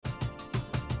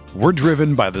We're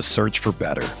driven by the search for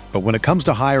better. But when it comes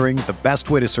to hiring, the best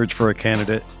way to search for a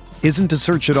candidate isn't to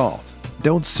search at all.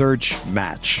 Don't search,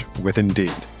 match with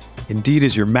Indeed. Indeed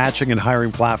is your matching and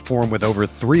hiring platform with over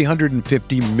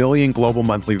 350 million global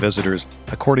monthly visitors,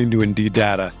 according to Indeed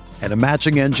data, and a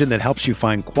matching engine that helps you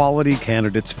find quality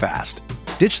candidates fast.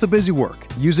 Ditch the busy work.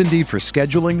 Use Indeed for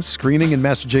scheduling, screening, and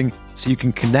messaging so you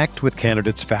can connect with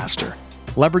candidates faster.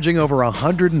 Leveraging over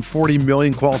 140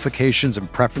 million qualifications and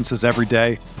preferences every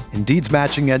day, Indeed's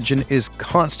matching engine is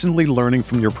constantly learning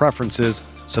from your preferences,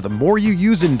 so the more you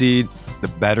use Indeed, the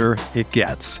better it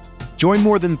gets. Join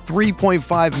more than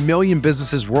 3.5 million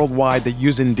businesses worldwide that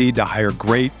use Indeed to hire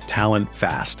great talent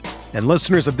fast. And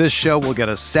listeners of this show will get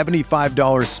a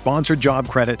 $75 sponsored job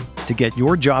credit to get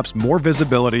your jobs more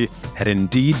visibility at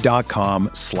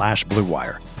Indeed.com/Blue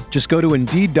Wire. Just go to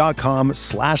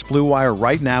Indeed.com/Blue Wire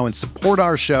right now and support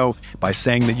our show by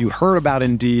saying that you heard about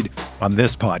Indeed on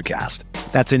this podcast.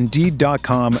 That's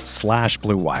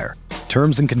Indeed.com/Blue Wire.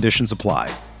 Terms and conditions apply.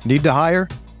 Need to hire?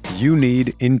 You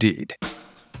need Indeed.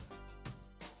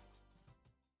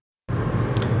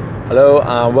 Hello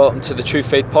and welcome to the True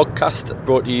Faith podcast,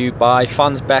 brought to you by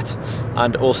FansBet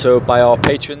and also by our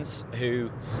patrons who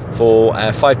for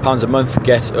 £5 a month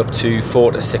get up to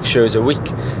 4 to 6 shows a week,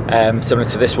 similar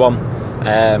to this one,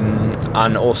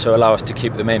 and also allow us to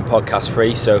keep the main podcast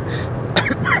free. So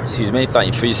excuse me,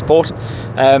 thank you for your support.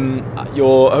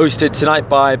 You're hosted tonight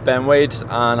by Ben Wade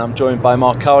and I'm joined by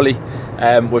Mark Cowley.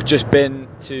 We've just been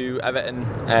to Everton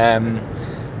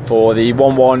for the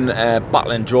 1-1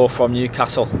 battling draw from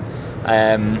Newcastle,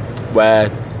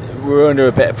 where we were under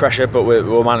a bit of pressure, but we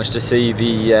managed to see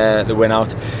the win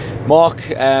out. Mark,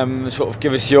 sort of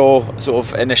give us your sort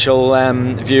of initial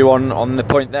view on the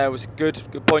point there. Was it good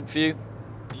point for you?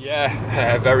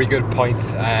 Yeah, very good point.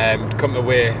 Coming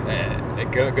away,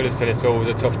 Goodison, it's always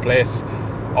a tough place.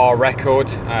 Our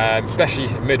record, especially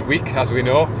midweek, as we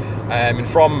know, and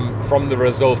from the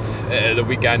result the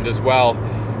weekend as well,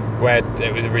 where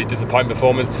it was a really disappointing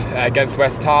performance against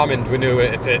West Ham, and we knew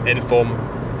it's an inform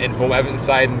Everton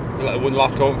side and one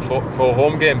last home for a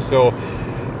home game. So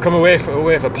come away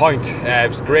with a point. It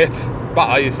was great.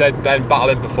 Like you said, Ben,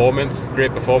 battling performance,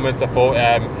 great performance. I thought,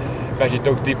 especially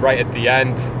dug deep right at the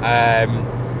end,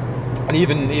 and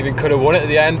even could have won it at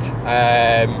the end.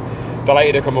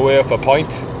 Delighted to come away with a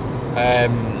point. I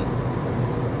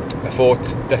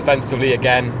thought defensively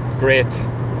again, great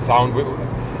sound.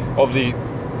 Obviously,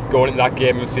 going into that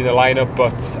game, we've seen the lineup,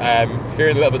 but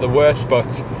fearing a little bit the worst.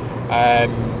 But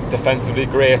defensively,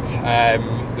 great. They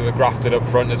were grafted up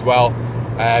front as well,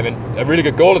 and a really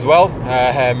good goal as well.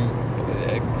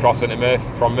 Crossing to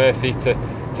from Murphy to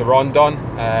Rondon,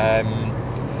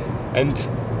 and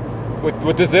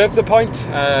would deserves a point.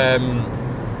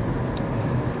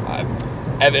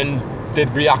 Everton did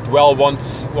react well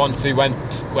once he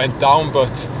went down,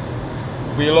 but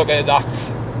we look at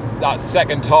that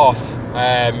second half.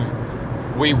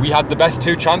 We had the best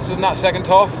two chances in that second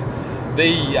half.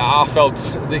 I felt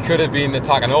they could have been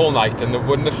attacking all night and they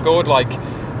wouldn't have scored. Like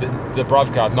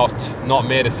Dubravka had not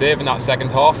made a save in that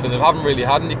second half, and they haven't really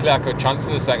had any clear-cut chances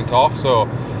in the second half. So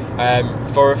I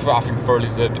think thoroughly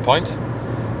deserved the point.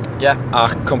 Yeah, I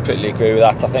completely agree with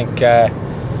that. I think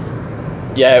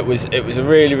it was a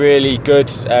really, really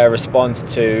good response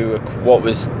to what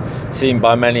was seen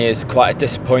by many as quite a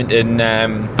disappointing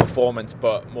performance,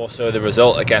 but more so the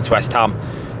result against West Ham.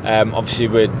 Obviously,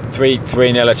 we're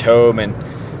 3-0 at home, and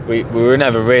we were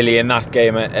never really in that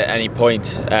game at any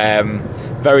point.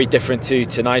 Very different to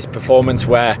tonight's performance,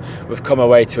 where we've come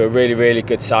away to a really, really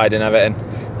good side in Everton,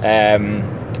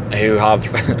 who have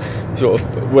sort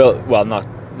of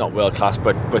not world class,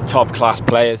 but top class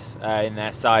players in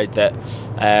their side that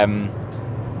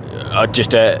are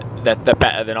just they're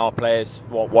better than our players,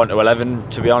 1 to 11,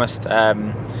 to be honest.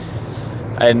 And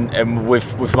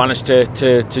we've managed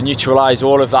to neutralise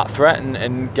all of that threat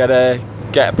and get a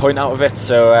point out of it.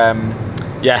 So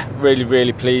really,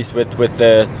 really pleased with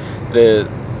the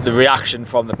reaction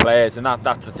from the players, and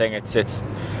that's the thing. It's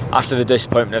after the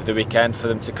disappointment of the weekend for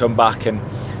them to come back, and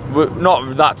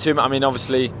not that too much. I mean,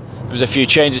 obviously there was a few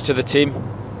changes to the team,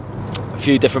 a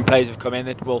few different players have come in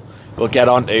that we'll get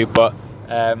onto, but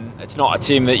it's not a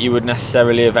team that you would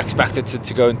necessarily have expected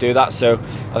to go and do that. So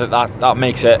I think that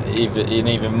makes it an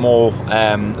even more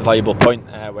valuable point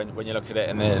when you look at it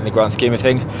in the grand scheme of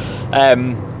things.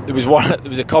 There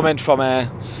was a comment from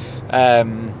an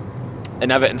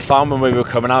Everton fan when we were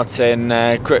coming out saying,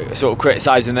 sort of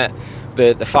criticising that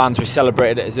the fans were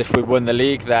celebrated it as if we won the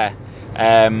league there.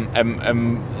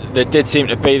 There did seem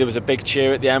to be, there was a big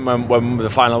cheer at the end when the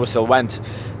final whistle went.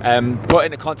 Put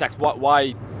into context,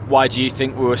 why do you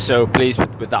think we were so pleased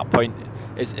with that point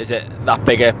Is it that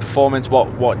big a performance?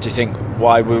 What do you think?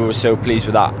 Why we were so pleased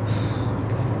with that?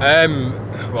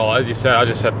 Well, as you said, I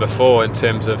just said before, in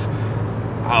terms of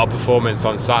our performance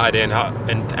on Saturday and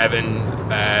Everton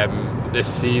this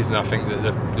season, I think that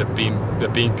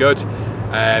they've been good.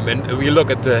 And you look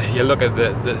at the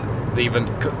even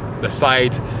the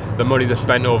side, the money they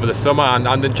spent over the summer,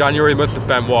 and in January must have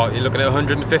spent what, you're looking at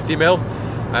 150 mil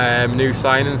new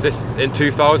signings this in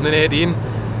 2018.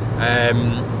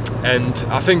 And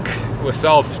I think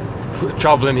myself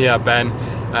travelling here, Ben,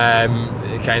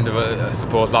 kind of I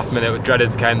suppose last minute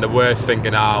dreaded kind of the worst,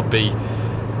 thinking I'll be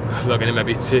looking at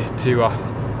maybe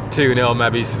 2-0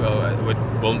 maybe,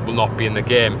 will not be in the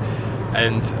game.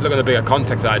 And look at the bigger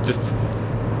context of that, just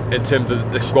in terms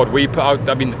of the squad we put out,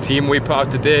 I mean the team we put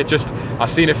out today, just I've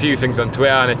seen a few things on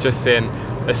Twitter and it's just saying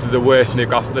this is the worst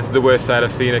Newcastle, this is the worst side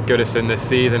I've seen at Goodison this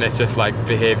season. It's just like,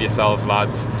 behave yourselves,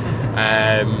 lads.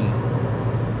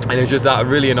 And it's just that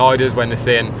really annoyed us when they're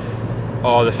saying,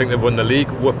 oh, they think they've won the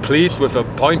league. We're pleased with a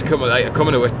point coming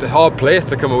with a hard place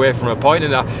to come away from a point,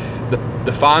 and that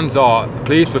the fans are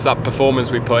pleased with that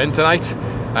performance we put in tonight.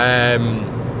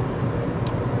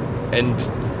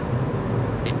 And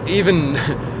even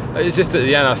it's just at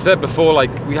the end, I said before,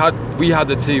 like we had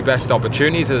the two best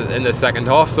opportunities in the second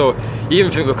half, so you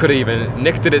even think we could have even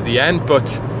nicked it at the end,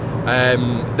 but at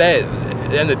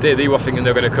the end of the day they were thinking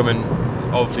they're going to come in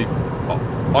obviously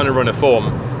on a run of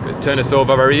form, turn us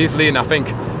over very easily. And I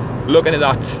think looking at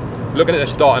the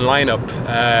starting lineup,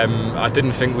 I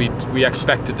didn't think we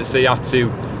expected to see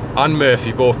Atsu and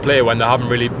Murphy both play when they haven't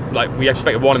really, like, we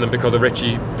expected one of them because of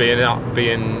Richie being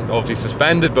obviously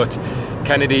suspended, but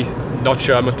Kennedy, not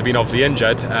sure, must have been obviously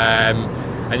injured.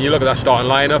 And you look at that starting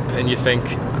lineup and you think,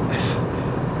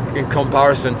 in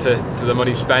comparison to the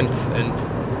money spent and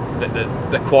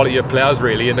the quality of players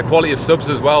really, and the quality of subs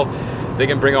as well, they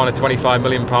can bring on a £25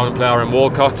 million player in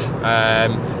Walcott,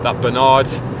 that Bernard,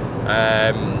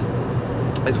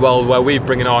 as well, where we're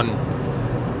bringing on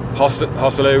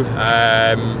Hosselu,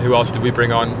 who else did we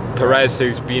bring on? Perez,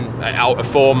 who's been out of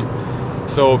form.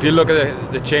 So if you look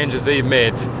at the changes they've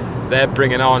made, they're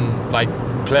bringing on like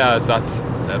players that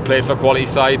played for quality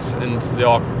sides, and they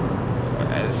are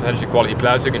essentially quality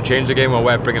players who can change the game, while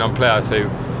we're bringing on players who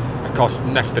cost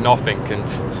next to nothing and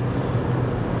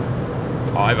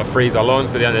either frees or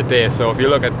loans at the end of the day. So if you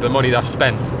look at the money that's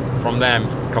spent from them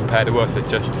compared to us, it's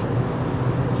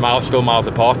still miles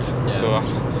apart. Yeah. So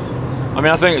I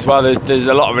mean, I think as well there's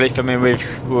a lot of relief. I mean, we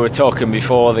were talking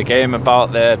before the game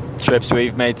about the trips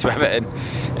we've made to Everton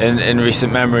in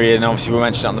recent memory, and obviously we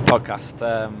mentioned it on the podcast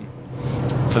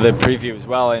for the preview as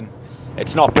well, and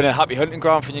it's not been a happy hunting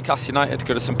ground for Newcastle United,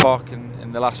 Goodison Park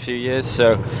in the last few years,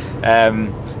 so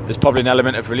there's probably an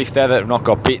element of relief there that we've not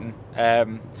got beaten,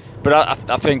 but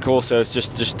I think also it's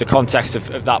just the context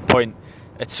of that point.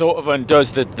 It sort of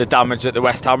undoes the damage that the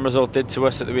West Ham result did to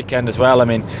us at the weekend as well. I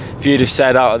mean, if you'd have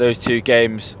said out of those two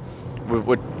games,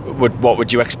 what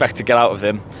would you expect to get out of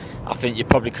them? I think you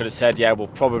probably could have said, yeah, we'll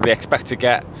probably expect to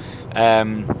get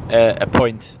a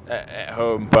point at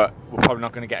home, but we're probably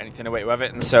not going to get anything away with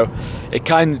it. And so it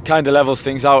kind of levels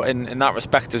things out in that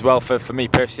respect as well for me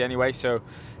personally anyway. So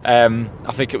I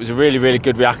think it was a really, really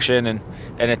good reaction, and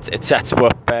it sets you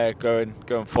up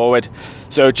going forward.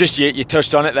 So just you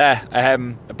touched on it there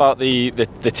about the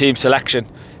team selection.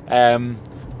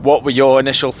 What were your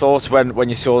initial thoughts when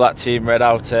you saw that team read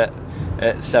out at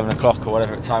 7 o'clock or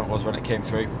whatever time it was when it came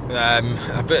through?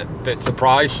 A bit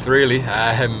surprised really.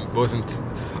 I was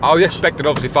expecting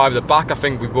obviously 5 at the back. I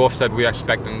think we both said we were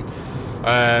expecting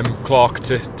Clark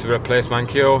to replace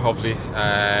Manquillo. Obviously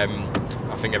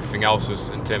I think everything else was,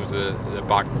 in terms of the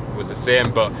back, was the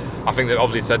same, but I think they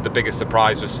obviously said the biggest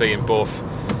surprise was seeing both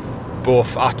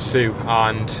Atsu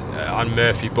and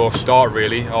Murphy both start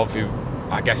really. Obviously,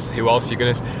 I guess who else you're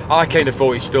going to... I kind of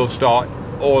thought he'd still start,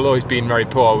 although he's been very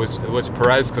poor, was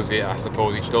Perez, because I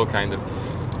suppose he still kind of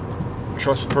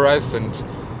trusts Perez, and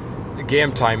the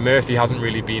game time Murphy hasn't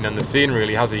really been on the scene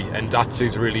really, has he? And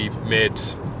Atsu's really made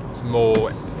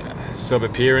more sub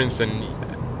appearance, and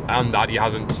that he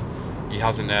hasn't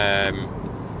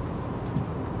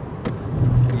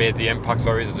made the impact.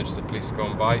 Sorry, there's just the police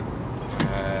going by.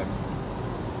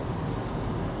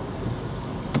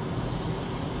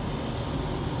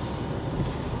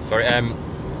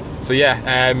 So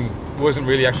yeah, wasn't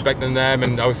really expecting them,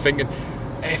 and I was thinking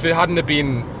if it hadn't have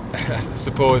been, I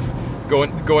suppose,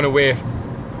 going away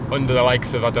under the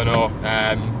likes of, I don't know,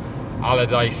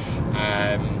 Allardyce,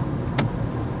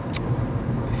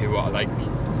 who are like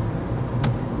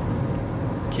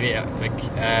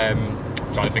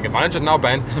I'm trying to think of managers now,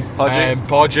 Ben.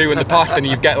 Pardew in the past, and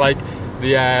you get like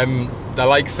the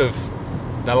likes of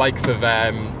the likes of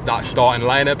that starting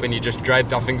lineup, and you just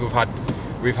dread. I think we've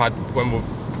had when we've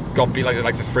got beat like the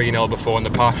likes of 3-0 before in the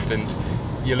past, and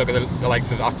you look at the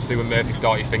likes of Atsu and Murphy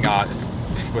start, you think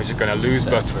we're just going to lose.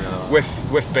 But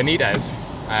with Benitez,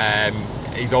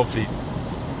 he's obviously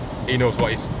he knows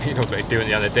what he's doing at the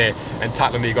end of the day, and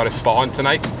tactically got a spot on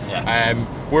tonight.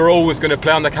 We're always going to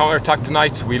play on the counter attack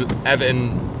tonight.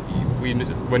 Everton, we knew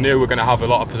we were going to have a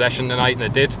lot of possession tonight, and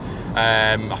it did.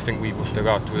 I think we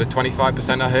got to the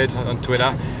 25%, I heard on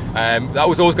Twitter. That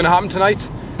was always going to happen tonight,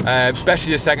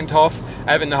 especially the second half.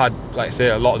 Everton had, like I say,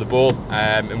 a lot of the ball,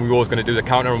 and we were always going to do the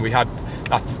counter, and we had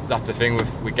that's the thing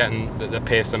with we getting the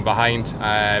pace and behind.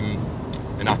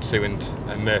 And Atsu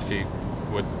and Murphy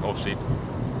would obviously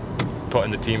put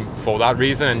in the team for that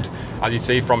reason, and as you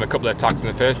see from a couple of attacks in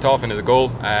the first half into the goal,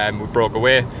 we broke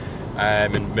away,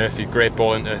 and Murphy, great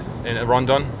ball into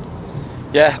Rondon.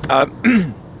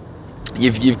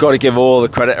 You've got to give all the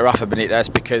credit to Rafa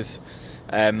Benitez, because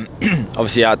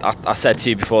obviously I said to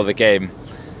you before the game,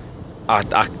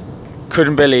 I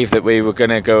couldn't believe that we were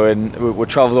going to go and we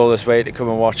travelled all this way to come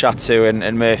and watch Atsu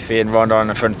and Murphy and Rondon on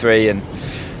the front three, and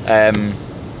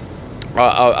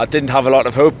I didn't have a lot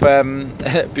of hope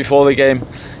before the game,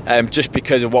 just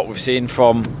because of what we've seen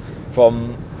from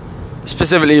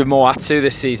specifically more Atsu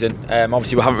this season.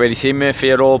 Obviously we haven't really seen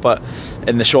Murphy at all, but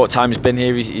in the short time he's been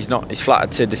here, he's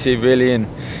flattered to deceive really, and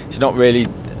he's not really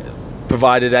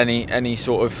provided any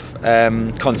sort of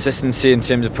consistency in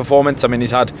terms of performance. I mean,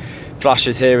 he's had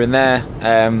flashes here and there,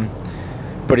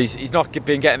 but he's not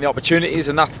been getting the opportunities,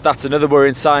 and that's another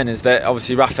worrying sign, is that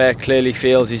obviously Rafa clearly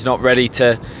feels he's not ready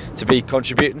to be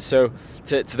contributing. So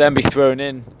to then be thrown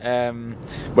in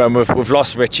when we've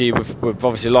lost Richie, we've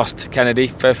obviously lost Kennedy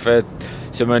for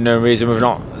some unknown reason. We've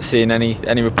not seen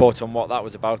any reports on what that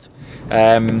was about.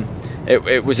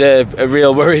 It was a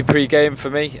real worry pre-game for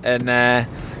me, and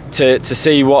to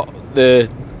see what the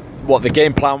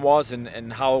game plan was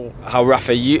and how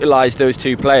Rafa utilised those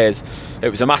two players, it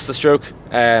was a masterstroke.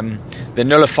 They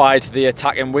nullified the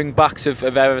attacking wing backs of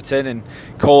Everton, and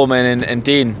Coleman and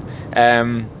Dean,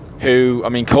 who, I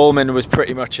mean, Coleman was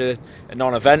pretty much a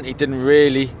non-event. He didn't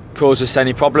really cause us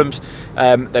any problems.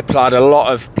 They applied a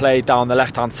lot of play down the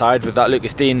left-hand side with that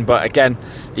Lucas Dean, but again,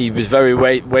 he was very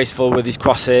wasteful with his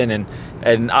crossing,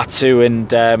 and Atsu and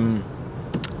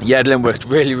Yedlin worked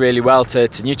really, really well to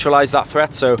neutralise that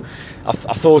threat. So I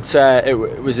thought it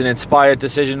was an inspired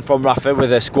decision from Rafa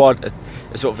with a squad,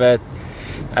 a sort of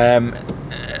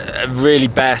a really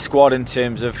bare squad in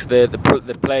terms of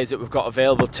the players that we've got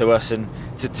available to us, and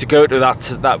to go to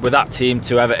that with that team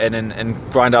to Everton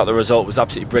and grind out the result was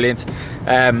absolutely brilliant.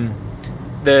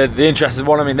 The interesting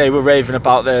one, I mean, they were raving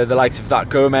about the likes of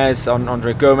that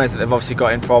Andre Gomez that they've obviously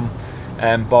got in from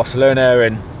Barcelona,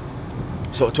 and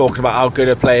sort of talking about how good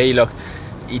a player he looked.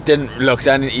 He didn't look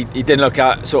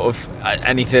at sort of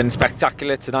anything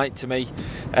spectacular tonight to me.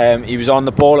 He was on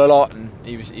the ball a lot, and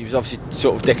he was obviously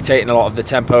sort of dictating a lot of the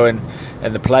tempo and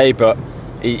the play, but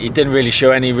he didn't really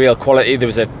show any real quality. There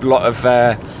was a lot of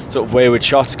sort of wayward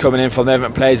shots coming in from the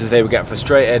Everton players as they were getting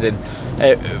frustrated, and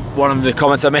one of the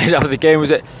comments I made after the game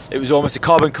was it was almost a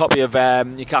carbon copy of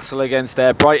Newcastle against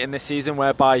Brighton this season,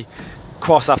 whereby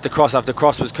cross after cross after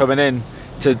cross was coming in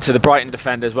to the Brighton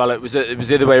defender as well. It was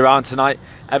the other way around tonight.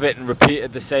 Everton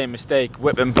repeated the same mistake,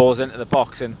 whipping balls into the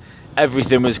box, and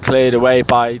everything was cleared away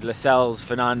by Lascelles,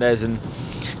 Fernandez, and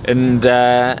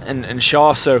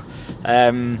Shaw. So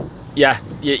you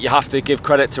have to give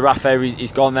credit to Rafa.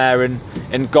 He's gone there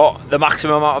and got the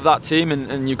maximum out of that team,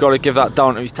 and you've got to give that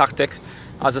down to his tactics.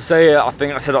 As I say, I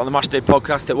think I said it on the Matchday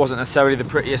podcast, it wasn't necessarily the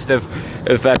prettiest of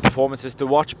performances to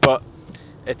watch, but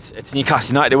it's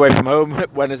Newcastle United away from home.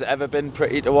 When has it ever been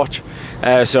pretty to watch?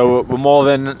 So we're more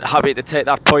than happy to take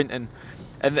that point, and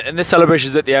the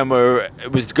celebrations at the end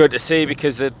it was good to see,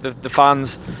 because the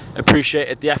fans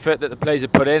appreciated the effort that the players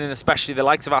had put in, and especially the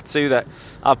likes of Atsu that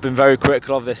I've been very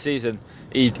critical of this season.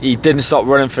 He didn't stop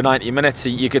running for 90 minutes.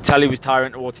 You could tell he was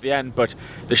tiring towards the end, but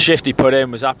the shift he put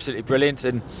in was absolutely brilliant,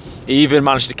 and he even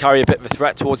managed to carry a bit of a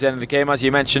threat towards the end of the game, as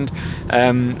you mentioned.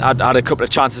 Had a couple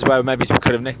of chances where maybe we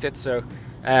could have nicked it. So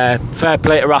fair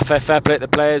play to Rafa, fair play to the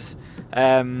players.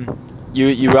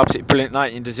 You were absolutely brilliant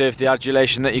tonight, and deserved the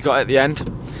adulation that you got at the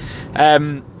end.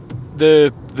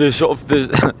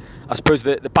 I suppose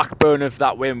the backbone of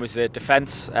that win was the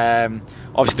defence.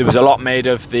 Obviously there was a lot made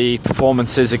of the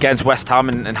performances against West Ham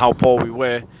and how poor we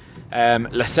were.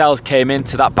 Lascelles came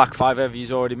into that back five, as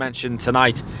you've already mentioned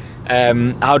tonight.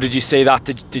 How did you see that?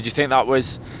 Did you think that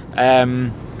was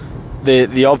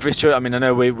the obvious choice? I mean, I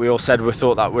know we all said we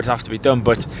thought that would have to be done,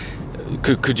 but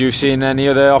could you have seen any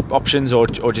other options, or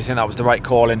do you think that was the right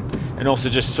call in and also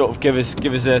just sort of give us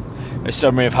a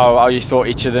summary of how you thought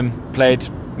each of them played,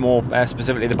 more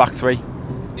specifically the back three.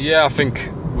 Yeah, I think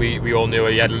we all knew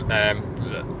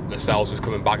Lascelles was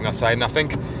coming back on that side, and I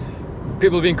think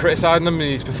people have been criticising him,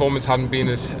 and his performance hadn't been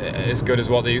as good as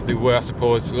what they were, I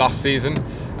suppose, last season.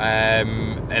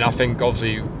 And I think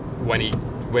obviously when he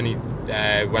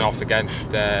went off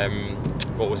against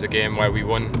what was the game where we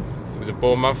won? Was it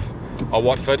Bournemouth or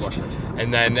Watford?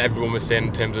 And then everyone was saying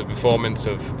in terms of performance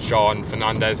of Shaw and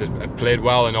Fernandez had played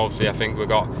well, and obviously I think we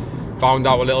got found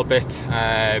out a little bit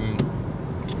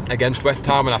against West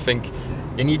Ham, and I think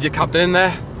you need your captain in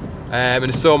there.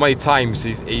 And so many times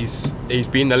he's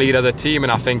been the leader of the team,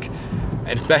 and I think,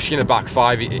 and especially in the back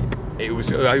five, he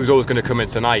was always going to come in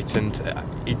tonight, and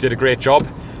he did a great job.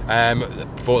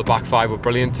 Thought the back five were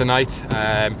brilliant tonight, so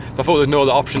I thought there was no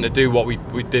other option to do what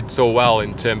we did so well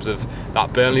in terms of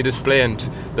that Burnley display, and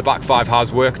the back five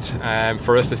has worked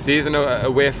for us this season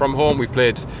away from home. We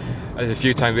played, there's a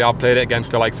few times we have played it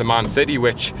against the likes of Man City,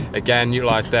 which again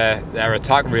utilised their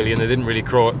attack really, and they didn't really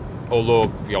grow, although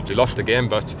we obviously lost the game,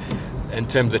 but in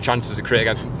terms of chances to create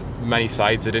against many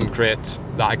sides, they didn't create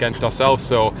that against ourselves.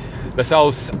 So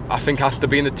Lascelles, I think, has to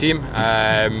be in the team,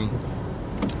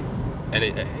 and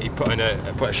he put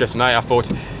a shift tonight. I thought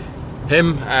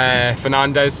him,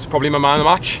 Fernandez, probably my man of the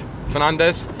match.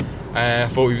 Fernandez, I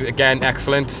thought he was again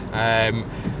excellent.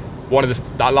 One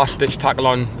of that last ditch tackle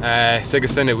on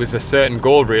Sigurdsson, it was a certain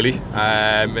goal really.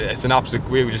 It's an absolute.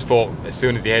 We just thought as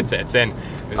soon as he hits it, it's in.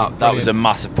 That was a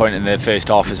massive point in the first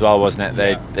half as well, wasn't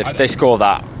it? If they score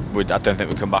that, I don't think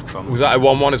we'd come back from. Was that a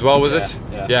 1-1 as well? Was it?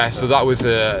 Yeah. So that was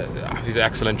an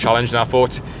excellent challenge, and I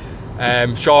thought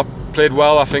Shaw played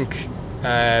well. I think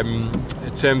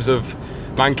in terms of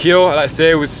Manquillo, let's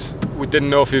say, we didn't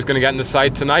know if he was going to get in the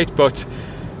side tonight, but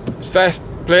first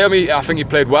play, I think he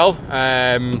played well.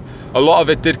 A lot of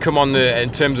it did come on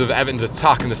in terms of Everton's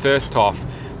attack in the first half.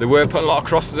 They were putting a lot of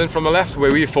crosses in from the left, where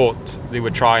we thought they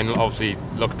would try and obviously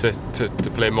look to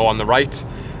play more on the right.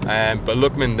 But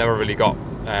Lookman never really got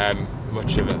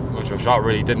much of a shot.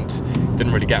 Really didn't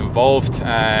really get involved.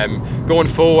 Going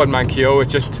forward, Manquillo,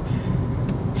 it's just,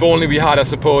 if only we had, I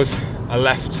suppose, a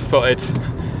left-footed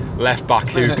left back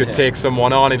who could take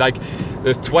someone on.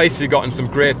 There's twice he got in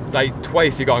great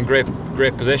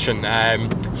position,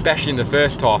 especially in the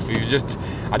first half.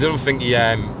 I don't think he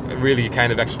really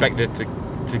kind of expected to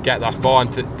get that far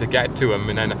and to get to him.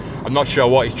 And then I'm not sure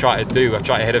what he's trying to do. I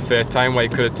tried to hit a third time where he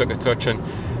could have took a touch and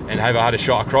have had a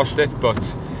shot across it,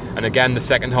 and again the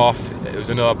second half it was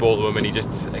another ball to him, and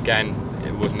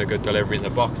it wasn't a good delivery in the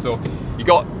box. So you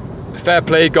got fair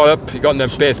play, got up, he got in them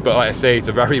space, but like I say, he's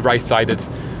a very right-sided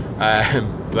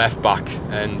left back,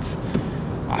 and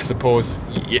I suppose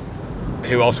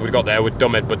who else would have got there with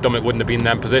Dummett, but Dummett wouldn't have been in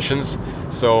them positions.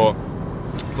 So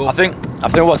I think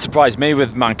what surprised me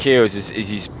with Manquillo is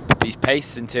his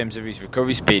pace in terms of his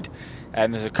recovery speed.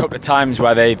 And there's a couple of times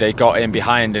where they got in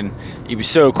behind, and he was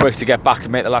so quick to get back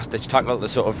and make the last ditch tackle to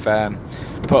sort of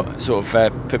put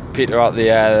Peter out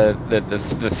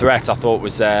the threat. I thought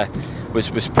was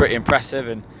pretty impressive,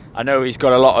 and I know he's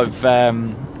got a lot of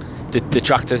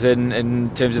detractors in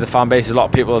terms of the fan base. A lot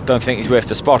of people don't think he's worth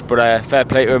the spot, but fair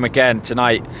play to him again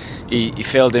tonight. He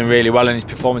filled in really well in his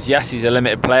performance. Yes, he's a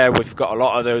limited player. We've got a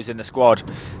lot of those in the squad,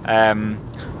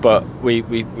 but we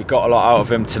got a lot out of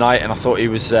him tonight, and I thought he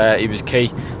was key.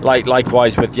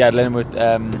 Likewise with Yedlin.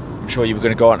 I'm sure you were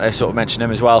going to go on to sort of mention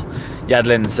him as well.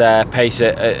 Yedlin's pace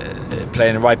at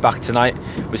playing right back tonight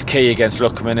was key against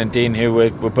Lookman and Dean, who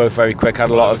were both very quick, had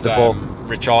a lot of the ball.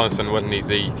 Richarlison, wasn't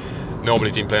he?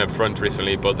 Normally been playing up front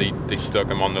recently, but they stuck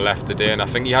him on the left today, and I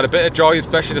think he had a bit of joy,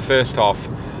 especially the first half.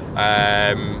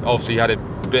 Obviously he had a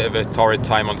bit of a torrid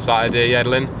time on Saturday,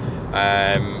 Yedlin.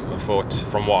 I thought,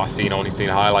 from what I've seen, only seen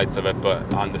highlights of it,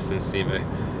 but Anderson seemed to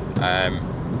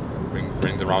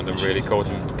rings around him, really caused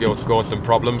some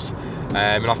problems.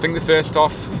 And I think the first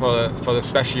half, for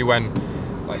especially when,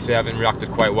 like I say, Everton reacted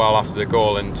quite well after the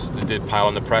goal, and they did pile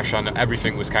on the pressure, and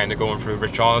everything was kind of going through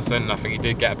Richarlison. I think he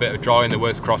did get a bit of joy in the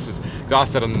worst crosses. I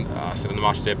said on the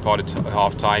match day pod at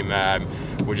half time,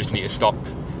 we just need to stop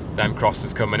them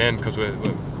crosses coming in, because we're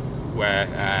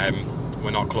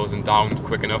not closing down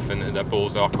quick enough, and the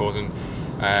balls are causing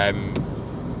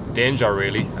danger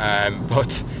really.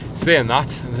 But saying that,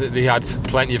 they had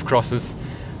plenty of crosses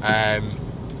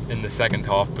in the second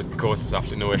half, but caused us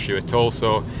absolutely no issue at all.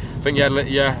 So I think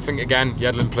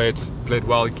Yedlin played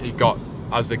well. He got,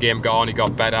 as the game got on, he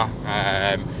got better,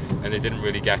 and they didn't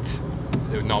really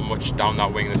there was not much down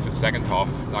that wing in the second half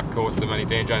that caused them any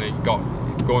danger, and he got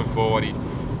going forward, he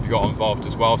got involved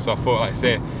as well. So I thought, like I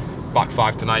say, back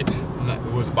five tonight,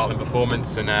 it was a battling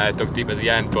performance, and dug deep at the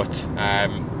end, but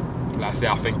like I say,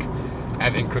 I think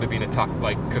Everton could have been attacked,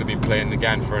 could have been playing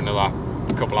again for another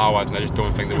couple of hours, and I just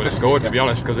don't think they would have scored, to be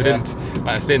honest, because they didn't. Like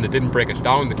I was saying, they didn't break us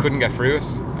down. They couldn't get through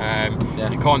us.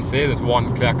 You can't say there's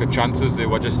one clear-cut chances. They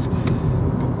were just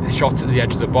shots at the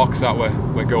edge of the box that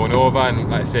were going over.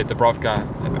 And like I said,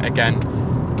 Dubravka again,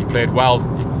 he played well.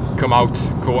 He come out,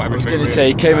 caught everything. I was going to say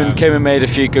he came and made a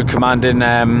fefew good commanding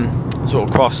sort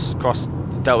of cross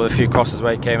dealt with a few crosses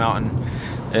where he came out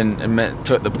and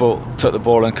took the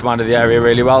ball and commanded the area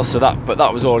really well. So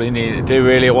that was all he needed to do,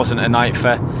 really. It wasn't a night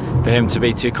for him to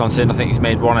be too concerned. I think he's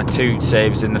made 1 or 2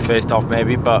 saves in the first half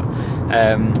maybe, but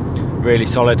really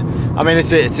solid. I mean,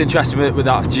 it's interesting with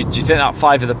that. Do you think that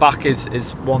 5 at the back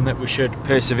is one that we should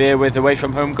persevere with away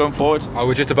from home going forward? I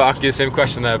was just about to ask you the same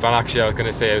question there, Van. Actually, I was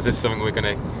going to say, is this something we're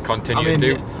going to continue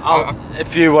to do?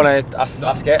 If you want to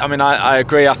ask it, I mean, I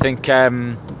agree. I think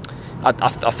I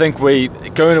think we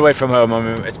going away from home. I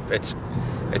mean,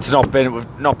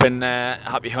 we've not been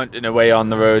happy hunting away on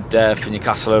the road for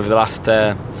Newcastle over the last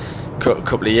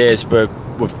couple of years, but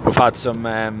we've had some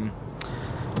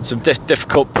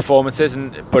difficult performances,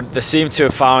 but they seem to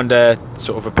have found a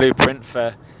sort of a blueprint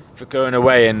for going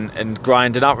away and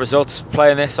grinding out results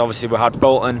playing this. Obviously, we had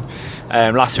Bolton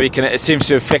last week, and it seems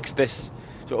to have fixed this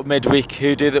sort of midweek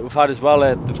hoodoo that we've had as well.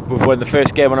 We've won the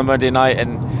first game on a Monday night,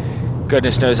 and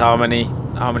goodness knows how many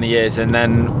years, and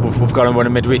then we've got to win a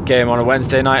midweek game on a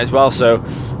Wednesday night as well. So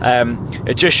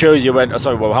it just shows you we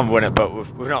haven't won it, but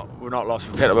we've not lost.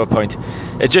 We've picked up a point.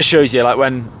 It just shows you, like,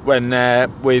 when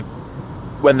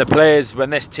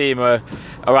this team are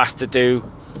asked to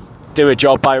do a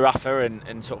job by Rafa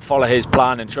and sort of follow his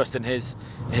plan and trust in his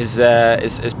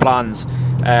plans,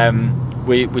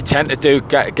 we tend to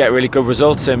get really good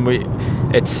results, and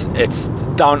it's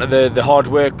down to the hard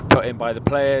work put in by the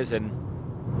players and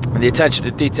the attention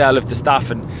to detail of the staff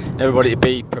and everybody to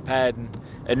be prepared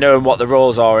and knowing what the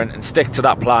roles are and stick to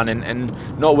that plan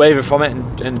and not waver from it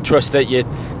and trust that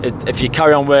if you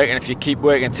carry on working, if you keep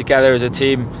working together as a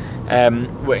team,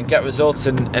 we can get results,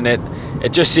 and it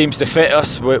just seems to fit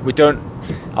us.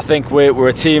 I think we're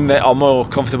a team that are more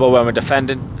comfortable when we're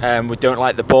defending. We don't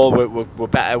like the ball. We're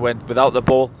better without the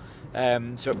ball.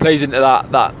 So it plays into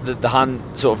that the hand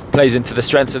sort of plays into the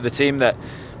strengths of the team, that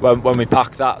when we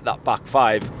pack that back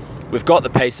 5, we've got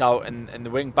the pace out in the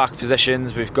wing back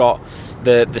positions, we've got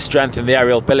the strength and the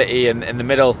aerial ability in the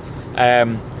middle.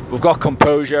 We've got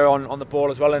composure on the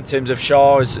ball as well, in terms of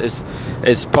Shaw is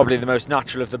probably the most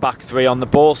natural of the back 3 on the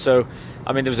ball. So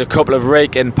I mean, there was a couple of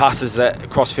raking passes,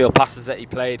 cross-field passes that he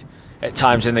played at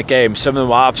times in the game. Some of them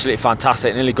were absolutely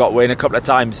fantastic, nearly got away in a couple of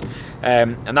times,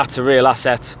 and that's a real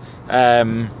asset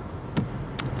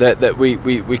that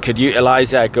we could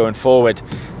utilise going forward.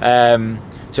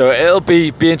 So it'll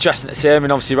be interesting to see. I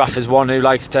mean, obviously Rafa's one who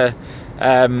likes to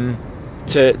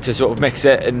sort of mix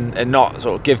it and not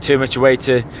sort of give too much away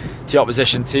to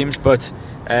opposition teams, but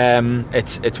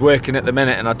it's working at the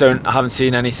minute, and I haven't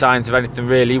seen any signs of anything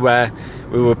really where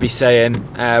we would be saying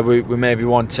we maybe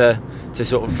want to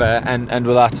sort of end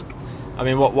with that. I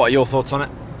mean, what are your thoughts on it?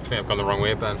 I think I've gone the wrong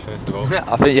way, Ben, first of all.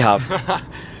 I think you have.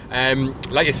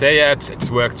 Like you say, yeah, it's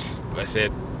worked. Let's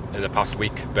say in the past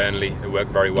week, Burnley, it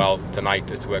worked very well. Tonight,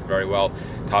 it's worked very well.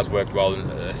 It has worked well in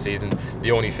the season.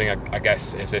 The only thing I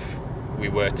guess is if we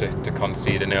were to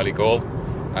concede an early goal,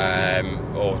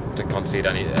 or to concede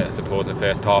any support in the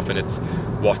first half, and it's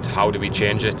how do we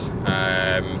change it?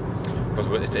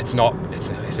 Because it's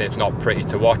not pretty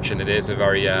to watch, and it is a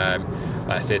very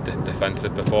like I said,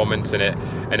 defensive performance, and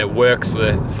it works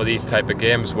for these type of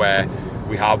games where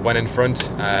we have went in front,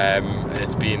 and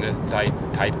it's been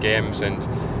tight games, and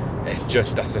it's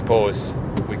just, I suppose,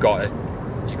 you got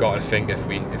to think if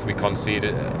we concede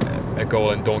a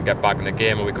goal and don't get back in the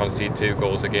game, or we concede 2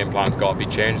 goals, the game plan's got to be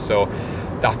changed. So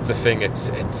that's the thing.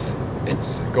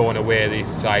 It's going away these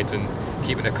sides and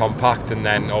keeping it compact, and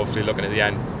then obviously looking at the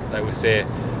end, like we say,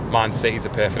 Man City's a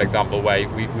perfect example where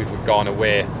we've gone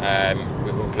away.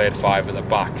 We played 5 at the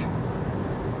back,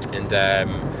 and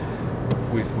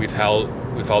we've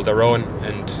held our own,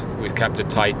 and we've kept it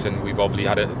tight, and we've obviously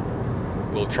had it.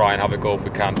 We'll try and have a go if we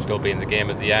can, still be in the game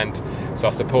at the end. So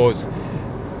I suppose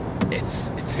it's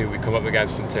who we come up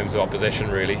against in terms of opposition,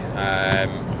 really.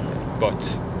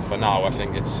 But for now, I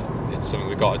think it's something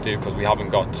we've got to do, because we haven't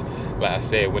got, like I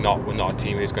say, we're not a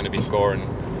team who's going to be scoring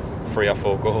 3 or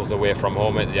 4 goals away from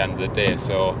home at the end of the day.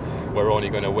 So we're only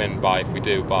going to win by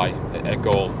a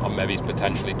goal, or maybe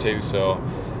potentially 2. So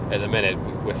at the minute,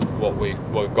 with what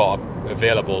we've got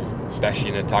available,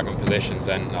 especially in attacking positions,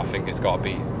 then I think it's got to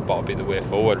be the way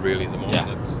forward, really, at the moment.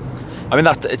 Yeah. I mean,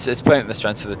 it's playing to the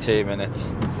strengths of the team, and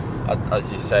it's,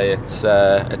 as you say, it's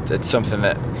something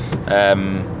that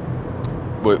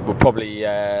we're probably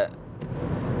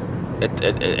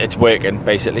it's working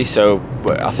basically. So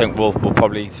I think we'll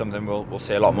probably something we'll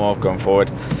see a lot more of going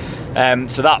forward.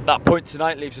 So that point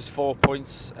tonight leaves us 4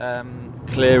 points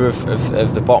clear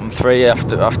of the bottom three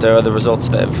after other results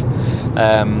that have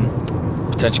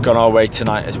potentially gone our way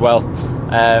tonight as well.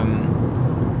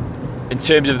 In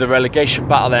terms of the relegation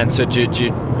battle, then, so do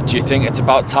you think it's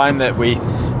about time that we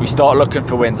start looking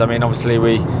for wins? I mean, obviously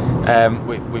we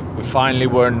finally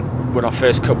won our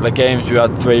first couple of games. We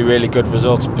had 3 really good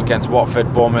results against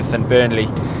Watford, Bournemouth and Burnley.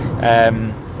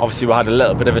 Obviously we had a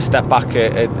little bit of a step back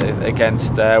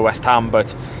against West Ham,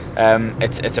 but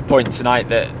it's a point tonight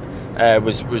that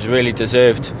was really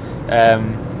deserved.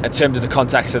 In terms of the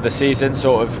context of the season,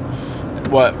 sort of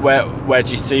where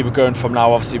do you see we're going from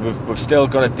now? Obviously we've still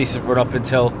got a decent run up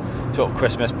until sort of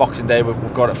Christmas, Boxing Day.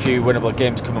 We've got a few winnable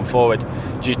games coming forward.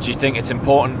 Do you think it's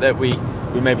important that we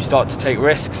maybe start to take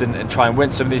risks and try and win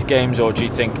some of these games, or do you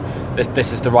think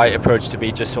this is the right approach to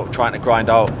be just sort of trying to grind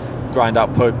out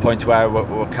points where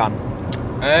we can?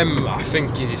 I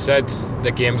think, as you said,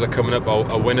 the games are coming up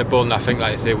are winnable, and I think,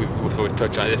 like I say, we've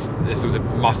touched on this. This was a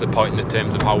massive point in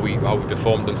terms of how we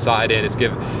performed on Saturday, and it's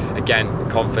give again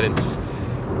confidence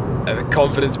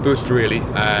boost really.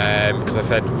 Because I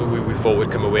said we thought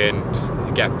we'd come away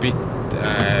and get beat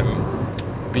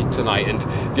tonight, and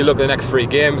if you look at the next 3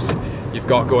 games, you've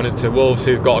got going into Wolves,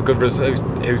 who've got a good result,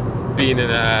 who've been in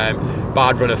a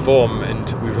bad run of form,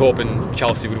 and we were hoping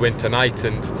Chelsea would win tonight,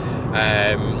 and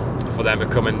for them to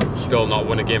come and still not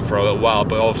win a game for a little while,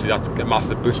 but obviously that's a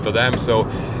massive boost for them. So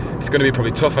it's going to be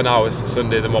probably tougher now as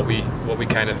Sunday than what we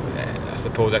kind of I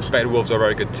suppose expected. Wolves are a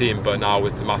very good team, but now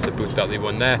with the massive boost that they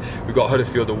won there, we've got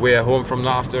Huddersfield away at home from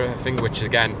that after, I think, which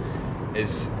again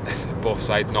is both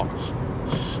sides not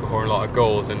scoring a lot of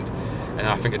goals, and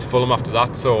I think it's Fulham after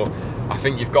that. So I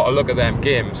think you've got to look at them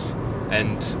games,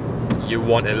 and you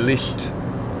want at least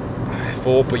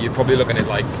 4, but you're probably looking at,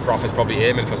 like, Rafa's probably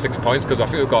aiming for 6 points, because I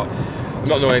think we've got, I'm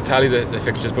not knowing entirely the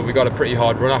fixtures, but we got a pretty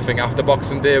hard run. I think after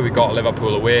Boxing Day we got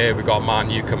Liverpool away, we got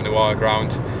Man U coming to our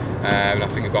ground, and I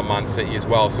think we've got Man City as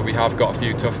well, so we have got a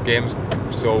few tough games.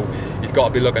 So he's got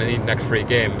to be looking at the next 3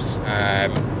 games, a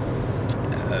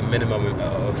minimum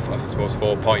of I suppose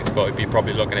 4 points, but he'd be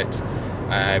probably looking at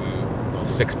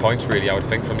 6 points really, I would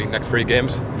think, from the next 3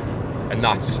 games, and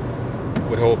that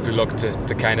would hopefully look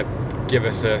to kind of give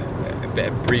us a bit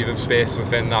of breathing space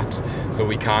within that, so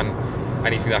we can,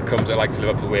 anything that comes, like to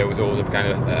Liverpool way, was always a kind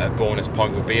of bonus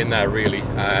point would be in there really.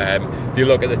 If you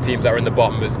look at the teams that are in the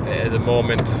bottom at the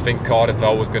moment, I think Cardiff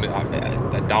was going to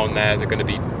they're down there, they're going to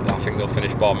be, I think they'll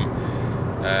finish bottom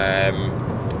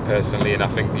personally, and I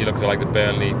think you look at like the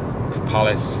Burnley,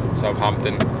 Palace,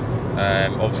 Southampton.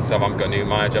 Obviously Southampton got a new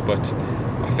manager, but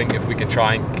I think if we can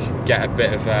try and get a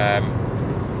bit of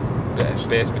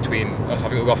space between us, I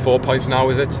think we've got 4 points now,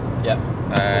 is it? Yeah.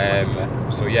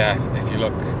 So yeah, if you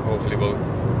look, hopefully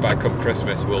by come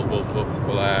Christmas we'll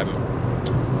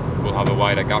have a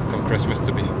wider gap come Christmas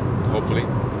to be, hopefully.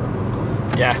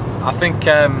 Yeah, I think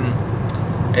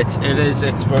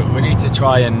we need to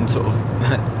try and sort of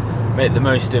make the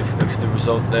most of the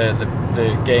result,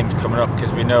 the games coming up,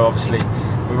 because we know obviously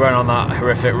we went on that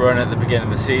horrific run at the beginning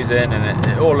of the season, and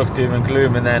it all looked doom and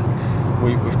gloom, and then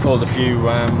we've pulled a few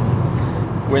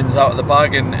wins out of the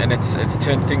bag, and it's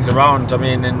turned things around. I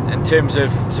mean, in terms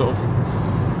of sort of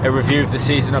a review of the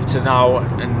season up to now,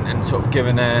 and sort of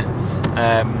giving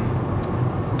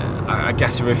I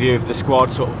guess a review of the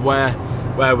squad, sort of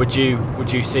where would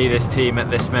you see this team at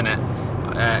this minute,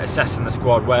 assessing the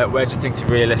squad? Where do you think is a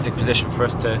realistic position for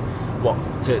us to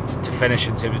finish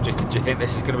in terms of, do you think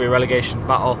this is going to be a relegation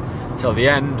battle till the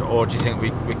end, or do you think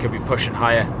we could be pushing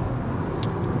higher?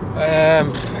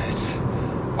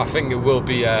 I think it will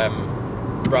be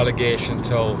relegation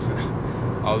till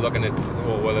looking at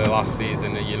the last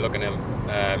season. You're looking at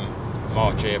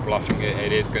March, April. I think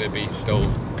it is going to be still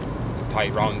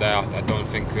tight round there. I don't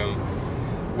think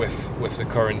with the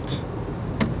current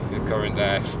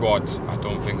squad, I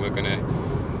don't think we're going to.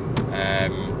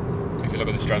 If you look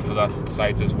at the strength of that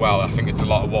side as well, I think it's a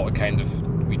lot of what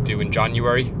we do in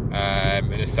January,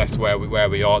 and assess where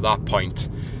we are at that point,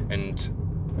 and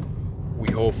we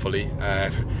hopefully,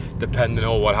 depending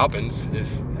on what happens,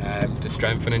 is to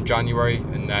strengthen in January,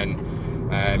 and then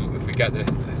if we get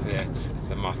it's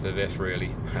a massive if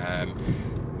really.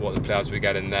 What the players we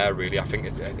get in there really, I think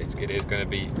it is going to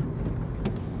be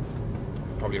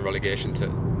probably relegation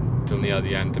till near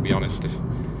the end, to be honest.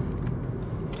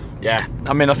 Yeah,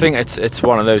 I mean, I think it's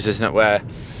one of those, isn't it, where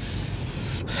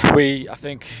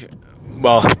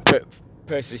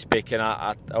personally speaking,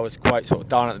 I was quite sort of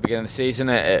down at the beginning of the season.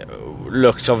 It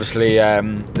looked obviously we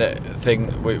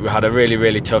had a really,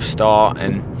 really tough start,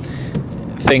 and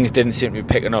things didn't seem to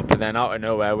be picking up. And then out of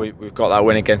nowhere, we've got that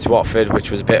win against Watford, which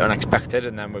was a bit unexpected,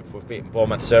 and then we've beaten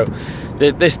Bournemouth. So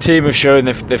this team have shown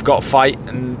they've got fight,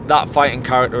 and that fighting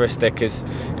characteristic is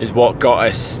what got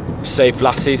us safe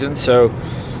last season. So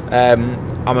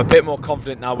I'm a bit more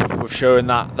confident now with showing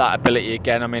that ability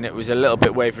again. I mean, it was a little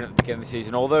bit wavering at the beginning of the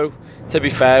season, although to be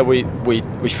fair, we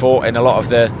fought in a lot of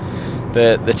the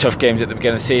tough games at the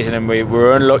beginning of the season, and we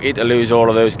were unlucky to lose all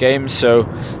of those games. So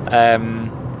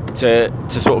to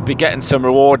sort of be getting some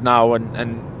reward now,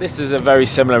 and this is a very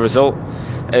similar result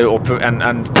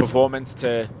and performance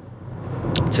to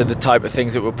the type of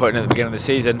things that we're putting at the beginning of the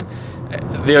season.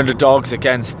 The underdogs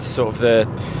against sort of the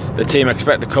team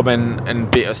expect to come in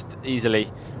and beat us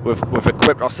easily. We've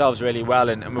equipped ourselves really well,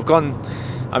 and we've gone.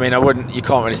 I mean, you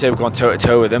can't really say we've gone toe to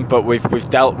toe with them, but we've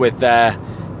dealt with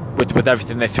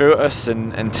everything they threw at us.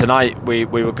 And tonight we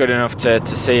were good enough to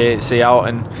see out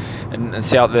and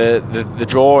see out the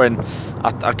draw. And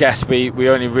I guess we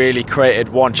only really created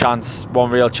one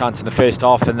real chance in the first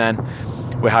half, and then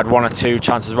we had one or two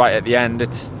chances right at the end.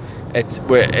 It's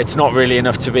not really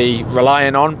enough to be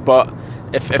relying on, but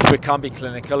if we can be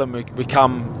clinical and we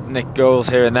can nick goals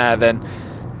here and there, then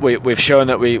we've shown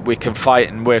that we can fight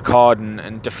and work hard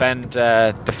and defend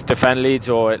leads,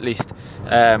 or at least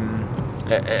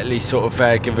sort of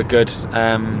give a good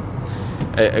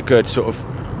sort of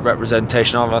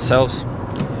representation of ourselves.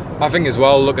 I think as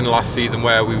well, looking at last season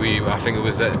where I think it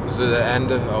was at the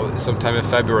end of sometime in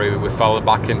February, we fell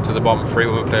back into the bottom three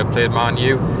when we played Man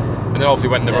U, and then obviously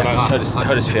went in the run out.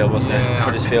 Huddersfield, wasn't it?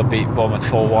 Huddersfield beat Bournemouth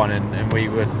 4-1, and we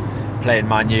were playing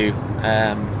Man U.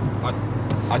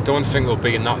 I don't think we'll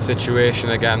be in that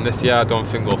situation again this year. I don't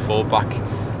think we'll fall back.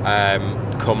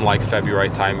 Come like February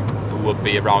time, we'll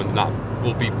be around that.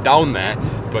 We'll be down there,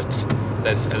 but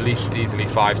there's at least easily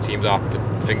 5 teams I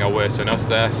think are worse than us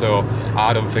there. So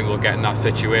I don't think we'll get in that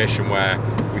situation where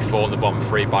we fall in the bottom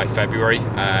 3 by February.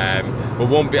 We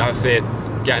won't be, I say,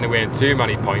 getting away in too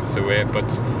many points away,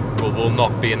 but we'll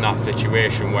not be in that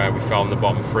situation where we fell in the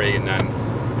bottom 3 and then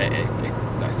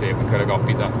I say we could have got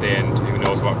beat that day, and who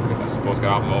knows what I suppose could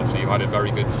happen. Obviously, you had a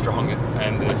very good, strong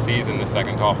end of the season, the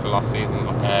second half of last season.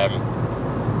 I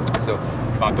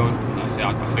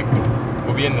think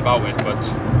we'll be in the bout with, but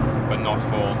not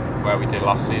for where we did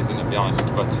last season, to be honest.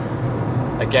 But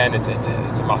again, it's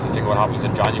a massive thing what happens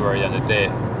in January, and the day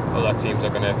other teams are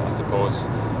going to, I suppose,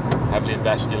 heavily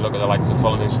invest. You look at the likes of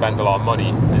Fulham, who spend a lot of money,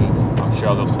 and I'm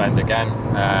sure they'll spend again.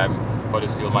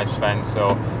 Huddersfield might spend,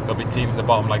 so there'll be teams at the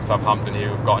bottom like Southampton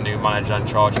who've got a new manager in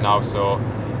charge now, so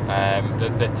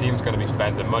there's teams going to be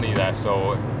spending money there,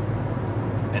 so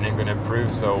and then going to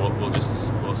improve, so we'll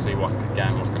see what's going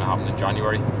to happen in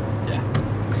January.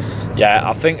 Yeah,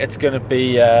 I think it's going to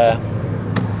be I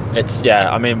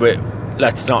mean,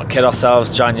 let's not kid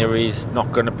ourselves, January's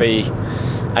not going to be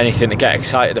anything to get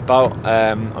excited about.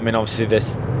 I mean, obviously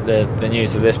the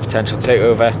news of this potential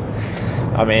takeover,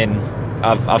 I mean,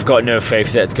 I've got no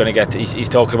faith that it's going to get. He's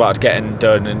talking about getting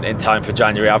done in time for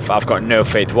January. I've got no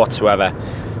faith whatsoever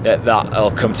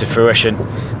that'll come to fruition.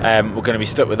 We're going to be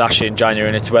stuck with Ashley in January,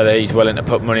 and it's whether he's willing to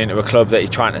put money into a club that he's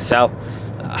trying to sell.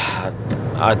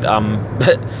 I'm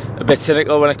a bit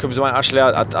cynical when it comes to Ashley.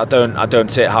 I don't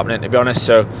see it happening, to be honest.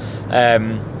 So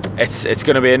it's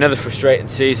going to be another frustrating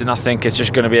season. I think it's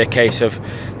just going to be a case of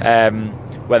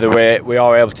whether we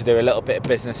are able to do a little bit of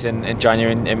business in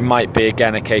January. It might be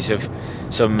again a case of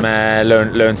some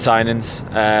loan signings.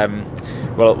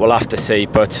 We'll have to see,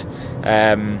 but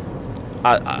I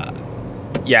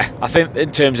think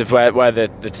in terms of where the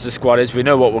squad is, we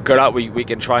know what we're good at. We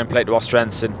can try and play to our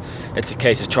strengths, and it's a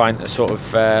case of trying to sort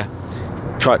of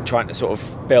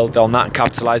build on that and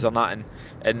capitalise on that,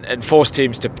 and force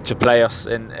teams to play us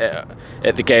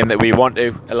at the game that we want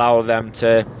to, allow them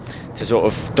to sort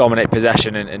of dominate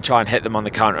possession and try and hit them on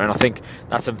the counter, and I think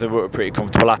that's something we're pretty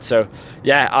comfortable at. So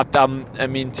I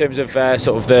mean, in terms of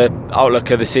sort of the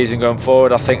outlook of the season going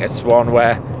forward, I think it's one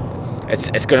where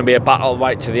it's going to be a battle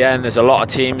right to the end. There's a lot of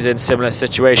teams in similar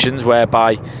situations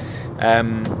whereby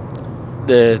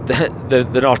they're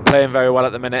not playing very well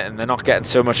at the minute, and they're not getting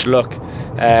so much luck,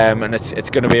 and it's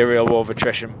going to be a real war of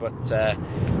attrition. But I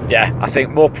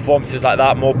think more performances like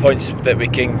that, more points that we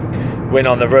can win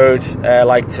on the road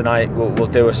like tonight will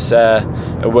do us a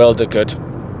world of good.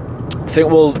 I think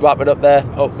we'll wrap it up there.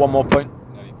 Oh, one more point.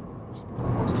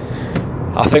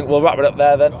 I think we'll wrap it up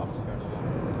there then.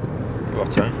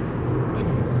 What time?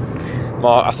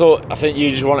 Mark, I think you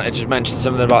just wanted to just mention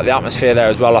something about the atmosphere there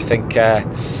as well. I think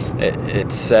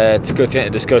it's a good thing to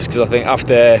discuss, because I think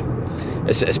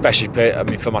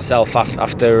especially for myself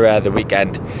after the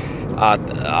weekend,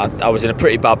 I was in a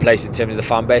pretty bad place in terms of the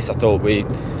fan base. I thought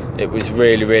it was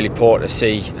really, really poor to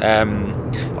see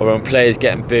our own players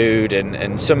getting booed,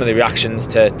 and some of the reactions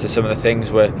to some of the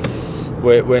things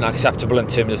weren't acceptable in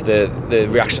terms of the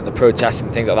reaction to the protests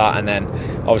and things like that. And then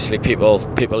obviously people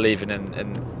leaving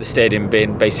and the stadium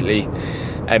being basically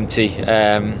empty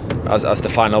as the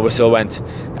final whistle went.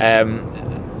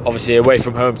 Obviously away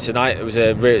from home tonight, it was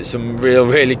some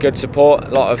really good support, a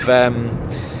lot of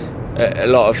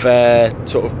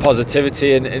sort of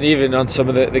positivity, and even on some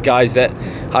of the guys that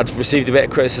had received a bit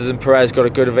of criticism. Perez got a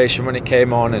good ovation when he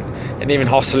came on, and even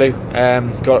Joselu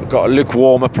got a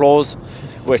lukewarm applause,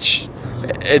 which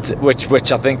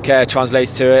I think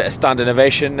translates to a standing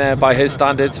ovation by his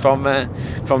standards from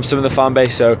some of the fan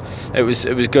base. So it was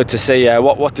good to see.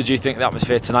 What did you think of the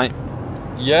atmosphere tonight?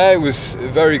 Yeah, it was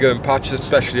very good in patches,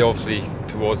 especially obviously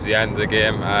towards the end of the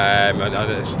game, and at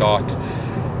the start.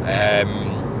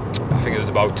 I think it was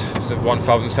about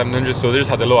 1,700, so they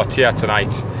just had a lot of tier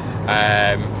tonight.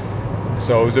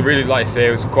 So it was like I say,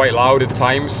 it was quite loud at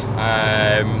times,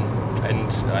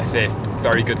 and I say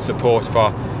very good support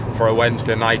for a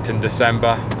Wednesday night in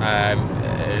December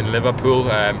in Liverpool.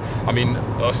 I mean,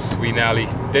 we nearly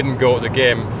didn't go to the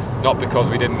game, not because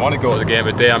we didn't want to go to the game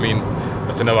a day. I mean,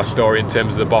 that's another story in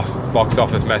terms of the box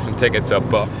office messing tickets up.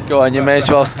 But go on, you may as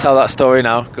well tell that story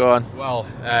now. Go on. Well,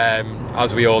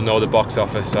 as we all know, the box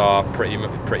office are pretty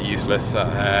useless,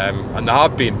 and they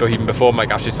have been, but even before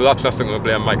Mike Ashley. So that's nothing to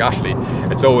blame Mike Ashley.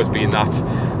 It's always been that,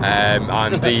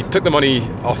 and they took the money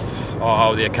off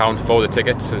out of the account for the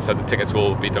tickets and said the tickets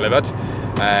will be delivered.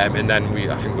 And then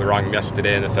I think we rang them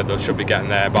yesterday and they said they should be getting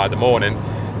there by the morning.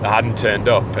 They hadn't turned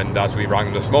up, and as we rang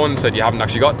them this morning, said you haven't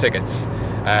actually got tickets.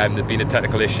 There'd been a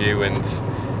technical issue, and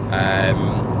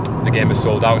the game is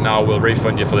sold out now. We'll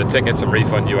refund you for the tickets and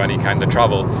refund you any kind of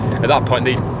travel. At that point,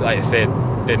 they, like I said,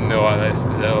 didn't know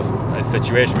there was a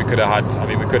situation we could have had. I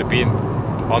mean, we could have been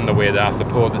on the way there, I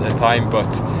suppose, at the time,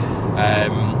 but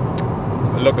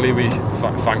luckily we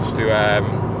thanks to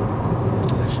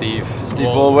Steve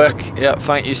Warwick. Yeah,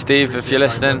 thank you, Steve, if you're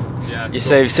listening. Yeah, you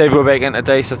saved we're bacon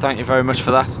today, so thank you very much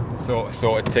for that. So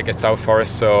sorted tickets out for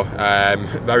us, so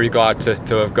very glad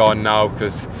to have gone now,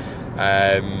 because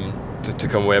to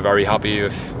come away very happy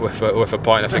with a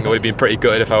point. I think it would have been pretty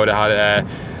good if I would have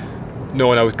had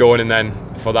known I was going, and then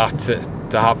for that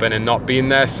to happen and not being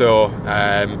there. So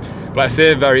but I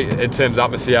say in terms of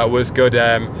atmosphere, it was good.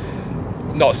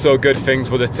 Not so good things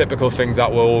were the typical things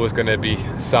that were always going to be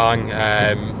sang.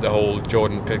 The whole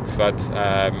Jordan Pickford,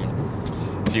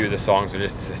 few of the songs were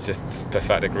just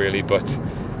pathetic, really. But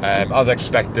as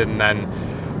expected, and then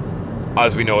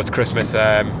as we know, it's Christmas,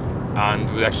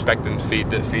 and we're expecting to feed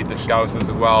the Scousers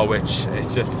as well, which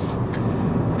it's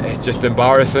just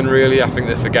embarrassing, really. I think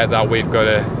they forget that we've got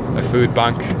a food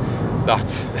bank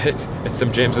that it's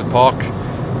St James's Park,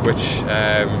 which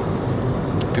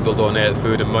people donate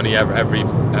food and money every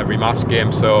match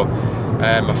game. So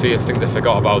I think they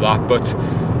forgot about that. But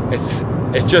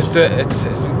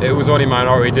it was only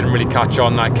minority didn't really catch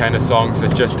on that kind of songs.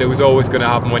 It was always going to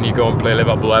happen when you go and play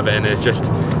Liverpool Everton. It's just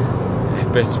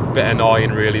a bit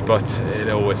annoying, really, but it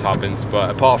always happens.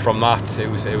 But apart from that, it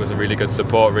was a really good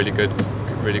support, really good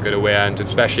away end, and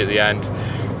especially at the end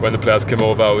when the players came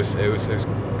over, it was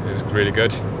really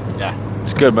good. Yeah, it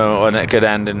was a good moment, wasn't it? Good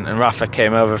end, and Rafa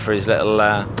came over for his little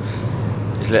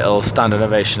standing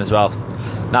ovation as well.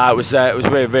 No, it was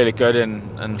really, really good,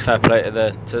 and fair play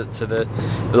to the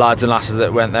lads and lasses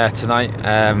that went there tonight.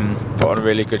 Put on a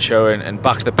really good show and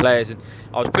backed the players, and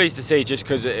I was pleased to see, just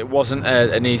because it wasn't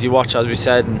an easy watch, as we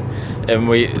said, and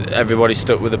everybody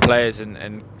stuck with the players,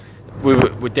 and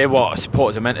we did what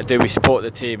supporters are meant to do. We support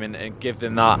the team and give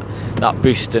them that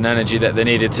boost and energy that they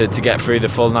needed to get through the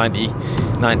full 90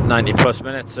 plus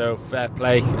minutes. So fair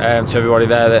play to everybody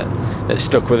there that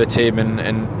stuck with the team and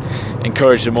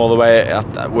encouraged them all the way.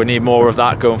 We need more of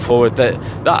that going forward.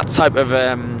 That type of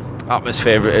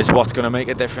atmosphere is what's going to make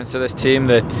a difference to this team.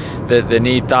 They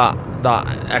need that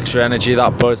extra energy,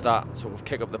 that buzz, that sort of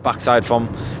kick up the backside from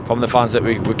the fans that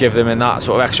we give them, and that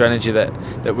sort of extra energy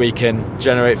that we can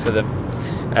generate for them.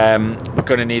 We're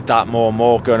going to need that more and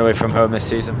more going away from home this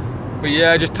season. But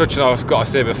yeah, just touching on, I've got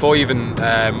to say, before even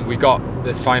we got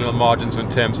this final margins, in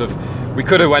terms of we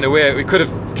could have went away, we could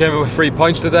have came with 3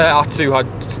 points to there. Atsu had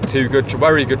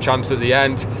very good chance at the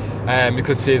end,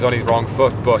 because he's on his wrong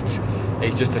foot, but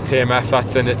it's just a team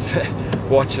effort, and it's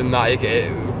watching that it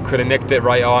could have nicked it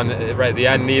right at the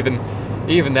end.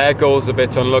 Even their goal's a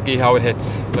bit unlucky how it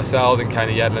hits Lascelles and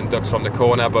kind of Yedlin ducks from the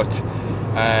corner, but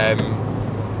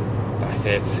I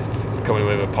say it's coming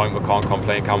with a point. We can't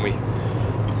complain, can we?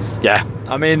 Yeah,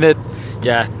 I mean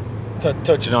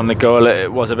touching on the goal,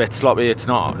 it was a bit sloppy. It's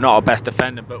not our best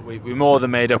defending, but we more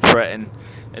than made up for it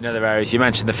in other areas. You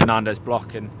mentioned the Fernandez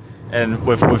block, and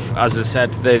with as I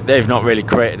said, they've not really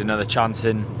created another chance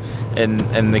in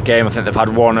the game. I think they've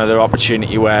had one other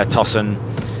opportunity where Tosun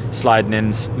sliding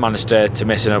in's managed to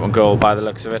miss an open goal by the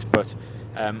looks of it, but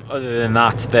other than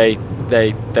that, they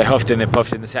huffed and they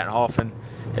puffed in the second half, and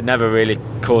it never really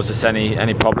caused us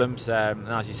any problems. And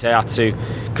as you say, Atsu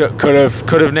could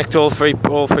have nicked all three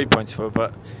points for,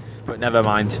 but never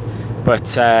mind.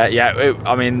 But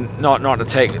I mean, not to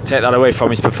take that away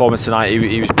from his performance tonight.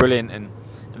 He was brilliant, and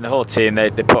the whole team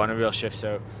they put on a real shift.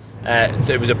 So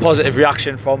it was a positive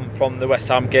reaction from the West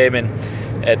Ham game, and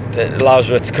it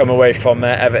allows us to come away from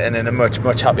Everton in a much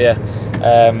happier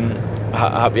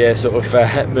sort of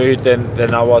mood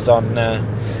than I was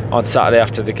on Saturday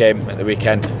after the game at the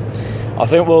weekend. I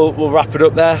think we'll wrap it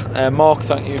up there. Mark,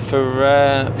 thank you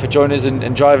for joining us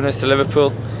and driving us to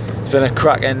Liverpool. It's been a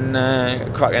cracking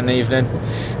evening,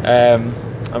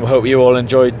 and we hope you all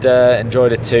enjoyed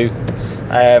it too.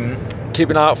 Keep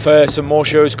an eye out for some more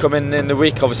shows coming in the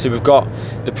week. Obviously, we've got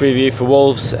the preview for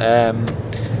Wolves, and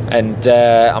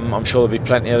I'm sure there'll be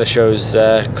plenty of other shows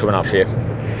coming up for you.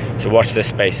 So watch this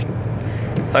space.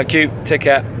 Thank you. Take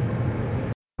care.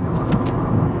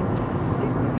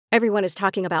 Everyone is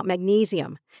talking about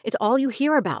magnesium. It's all you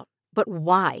hear about. But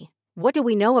why? What do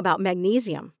we know about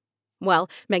magnesium? Well,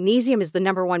 magnesium is the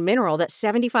 #1 mineral that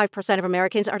 75% of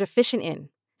Americans are deficient in.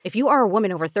 If you are a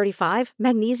woman over 35,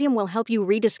 magnesium will help you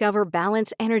rediscover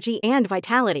balance, energy, and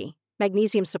vitality.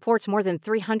 Magnesium supports more than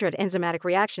 300 enzymatic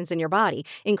reactions in your body,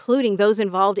 including those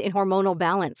involved in hormonal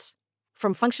balance.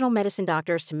 From functional medicine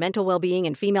doctors to mental well-being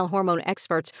and female hormone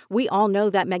experts, we all know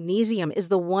that magnesium is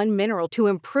the one mineral to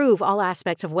improve all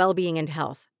aspects of well-being and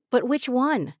health. But which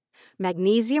one?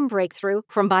 Magnesium Breakthrough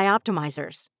from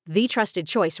Bioptimizers, the trusted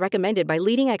choice recommended by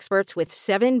leading experts with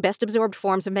 7 best-absorbed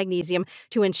forms of magnesium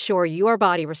to ensure your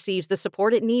body receives the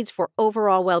support it needs for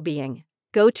overall well-being.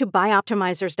 Go to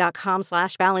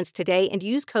bioptimizers.com/balance today and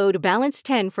use code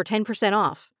BALANCE10 for 10%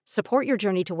 off. Support your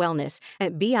journey to wellness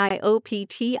at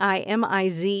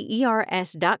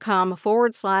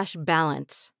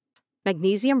bioptimizers.com/balance.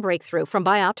 Magnesium Breakthrough from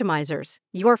Bioptimizers,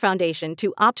 your foundation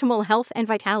to optimal health and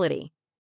vitality.